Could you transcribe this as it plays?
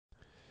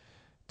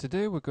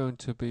Today we're going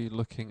to be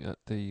looking at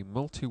the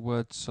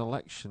multi-word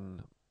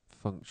selection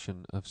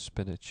function of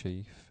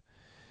SpinnerChief,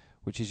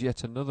 which is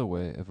yet another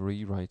way of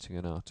rewriting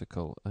an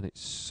article, and it's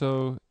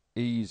so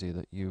easy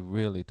that you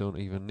really don't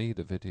even need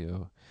a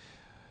video.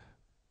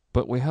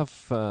 But we have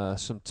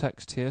some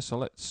text here, so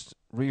let's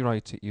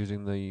rewrite it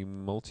using the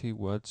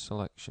multi-word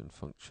selection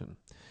function.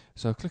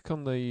 So click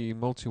on the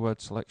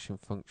multi-word selection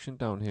function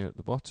down here at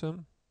the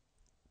bottom,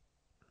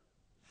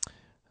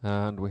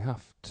 and we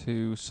have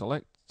to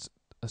select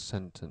a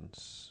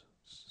sentence.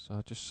 So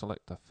I just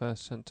select the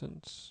first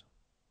sentence,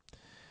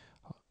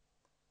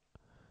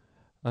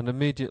 and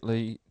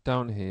immediately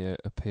down here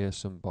appear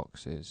some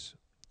boxes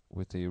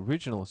with the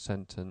original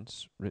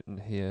sentence written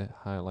here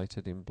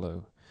titled in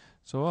blue.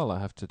 So all I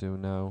have to do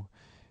now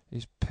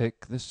is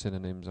pick the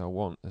synonyms I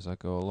want as I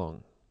go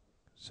along.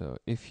 So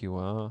if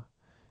you're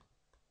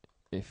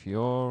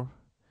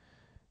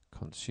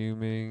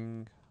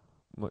consuming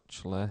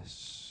much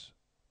less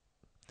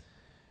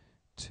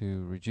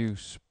to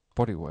reduce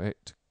body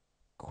weight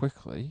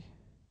quickly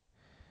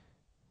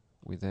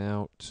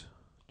without,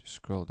 just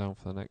scroll down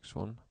for the next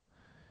one,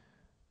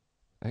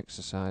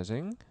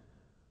 exercising.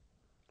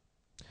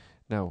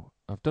 Now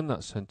I've done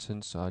that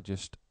sentence, so I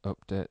just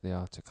update the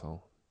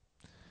article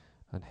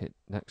and hit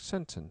next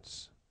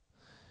sentence,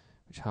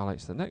 which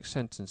highlights the next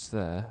sentence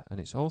there, and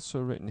it's also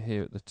written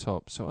here at the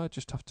top, so I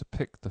just have to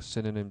pick the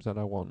synonyms that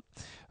I want.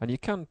 And you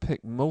can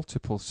pick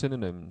multiple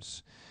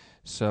synonyms,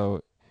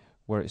 so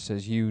where it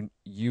says you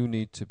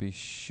need to be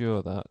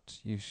sure that,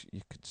 you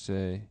could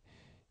say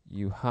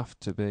you have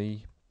to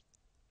be,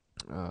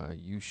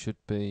 you should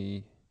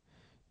be,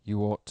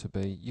 you ought to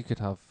be. You could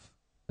have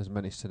as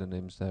many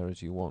synonyms there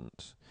as you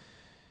want.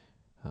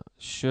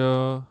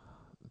 Sure,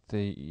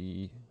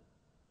 the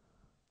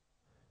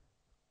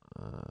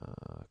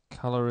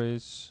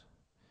calories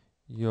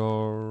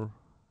you're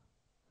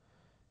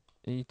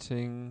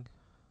eating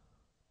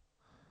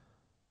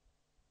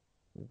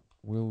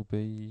will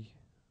be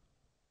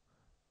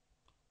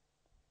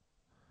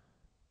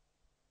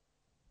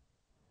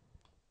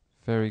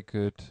very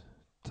good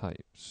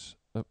types.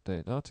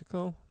 Update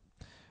article.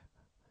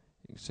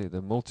 You can see the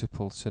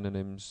multiple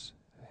synonyms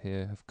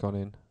here have gone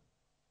in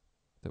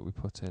that we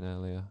put in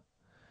earlier.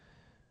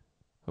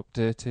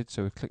 Updated,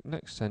 so we click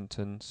next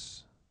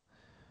sentence.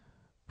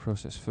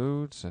 Processed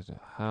foods, so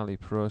highly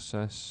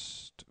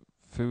processed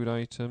food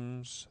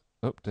items.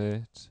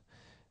 Update.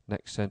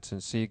 Next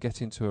sentence. So you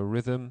get into a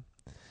rhythm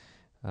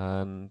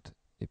and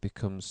it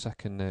becomes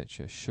second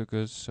nature.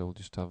 Sugars, so we'll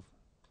just have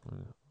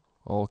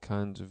all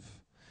kinds of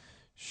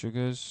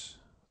sugars.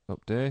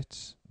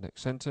 Update.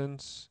 Next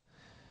sentence.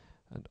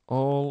 And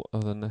all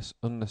other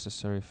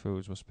unnecessary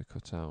foods must be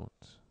cut out.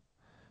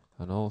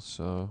 And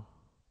also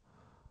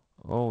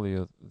all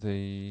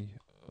the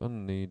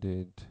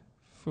unneeded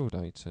food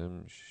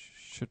items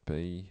should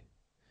be,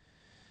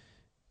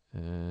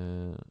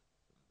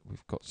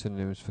 we've got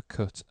synonyms for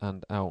cut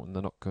and out, and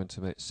they're not going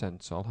to make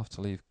sense, so I'll have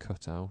to leave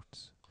cut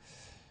out.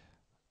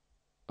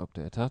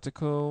 Update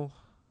article.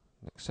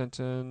 Next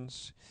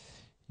sentence.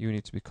 You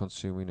need to be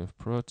consuming enough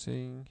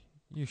protein.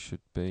 You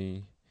should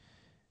be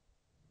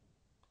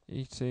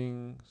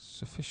eating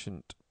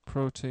sufficient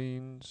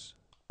proteins.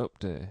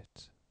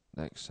 Update.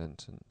 Next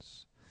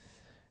sentence.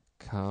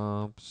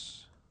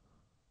 Carbs.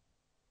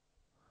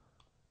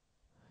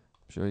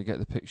 I'm sure you get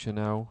the picture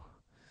now.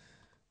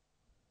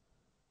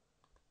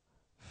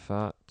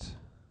 Fat.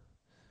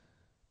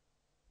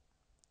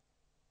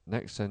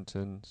 Next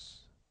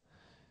sentence.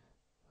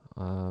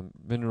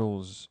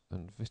 Minerals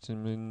and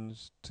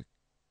vitamins to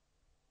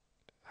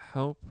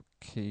help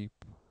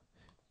keep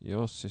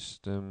your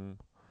system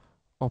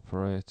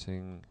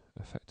operating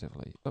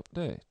effectively.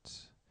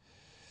 Update.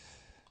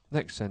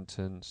 Next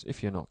sentence.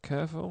 If you're not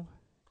careful,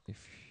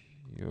 if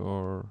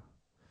you're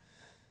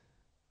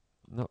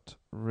not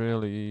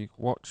really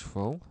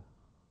watchful.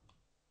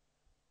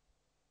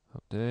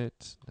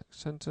 Update.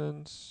 Next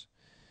sentence.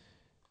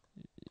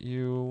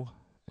 You'll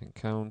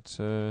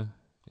encounter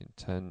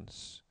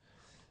intense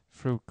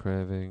fruit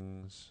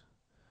cravings,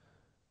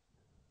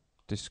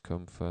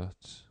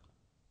 discomfort.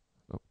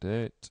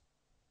 Update.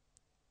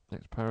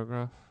 Next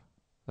paragraph.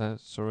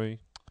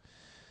 Sorry.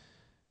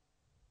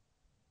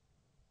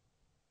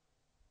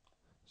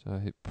 So I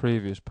hit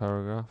previous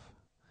paragraph.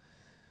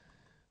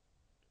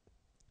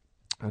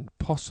 And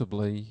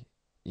possibly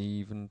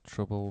even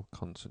trouble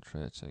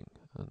concentrating,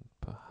 and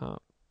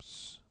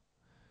perhaps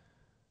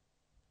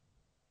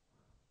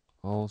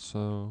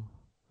also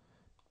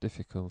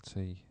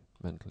difficulty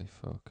mentally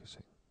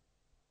focusing.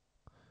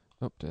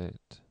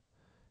 Update.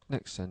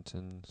 Next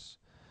sentence.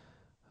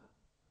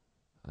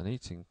 An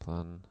eating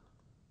plan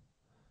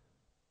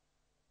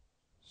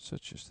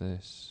such as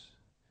this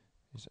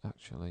is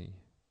actually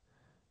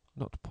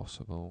not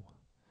possible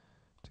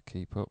to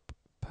keep up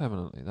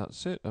permanently.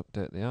 That's it.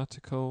 Update the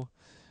article,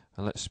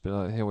 and let's spin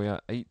out. Here we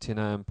are,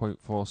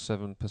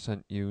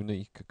 89.47%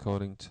 unique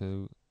according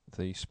to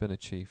the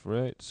SpinnerChief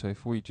rate. So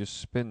if we just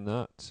spin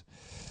that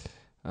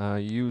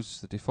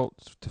Use the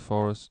default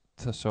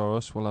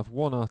thesaurus. We'll have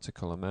one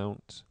article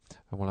amount,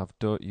 and we'll have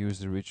don't use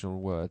the original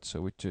word,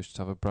 so we just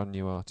have a brand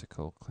new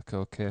article. Click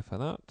OK for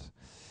that.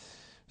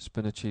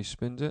 SpinnerChief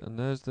spins it, and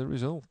there's the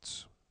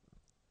results.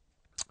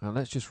 And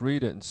let's just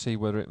read it and see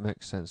whether it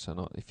makes sense or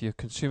not. If you're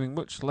consuming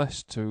much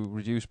less to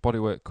reduce body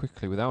weight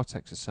quickly without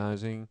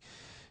exercising,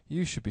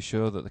 you should be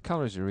sure that the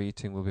calories you're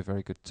eating will be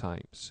very good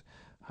types.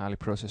 Highly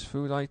processed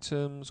food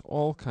items,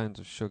 all kinds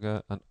of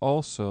sugar, and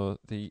also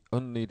the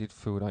unneeded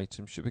food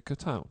items should be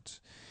cut out.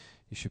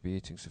 You should be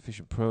eating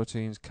sufficient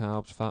proteins,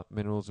 carbs, fat,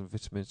 minerals and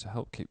vitamins to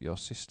help keep your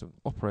system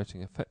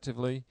operating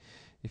effectively.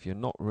 If you're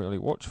not really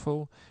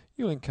watchful,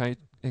 you'll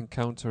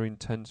encounter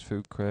intense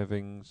food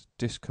cravings,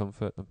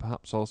 discomfort and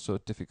perhaps also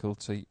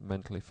difficulty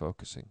mentally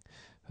focusing.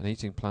 And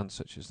eating plans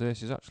such as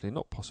this is actually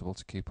not possible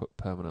to keep up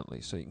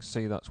permanently. So you can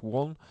see that's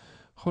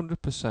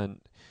 100%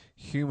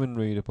 human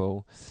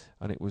readable,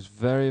 and it was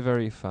very,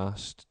 very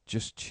fast,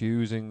 just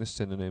choosing the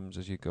synonyms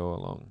as you go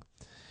along.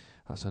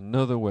 That's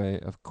another way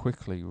of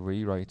quickly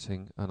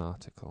rewriting an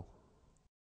article.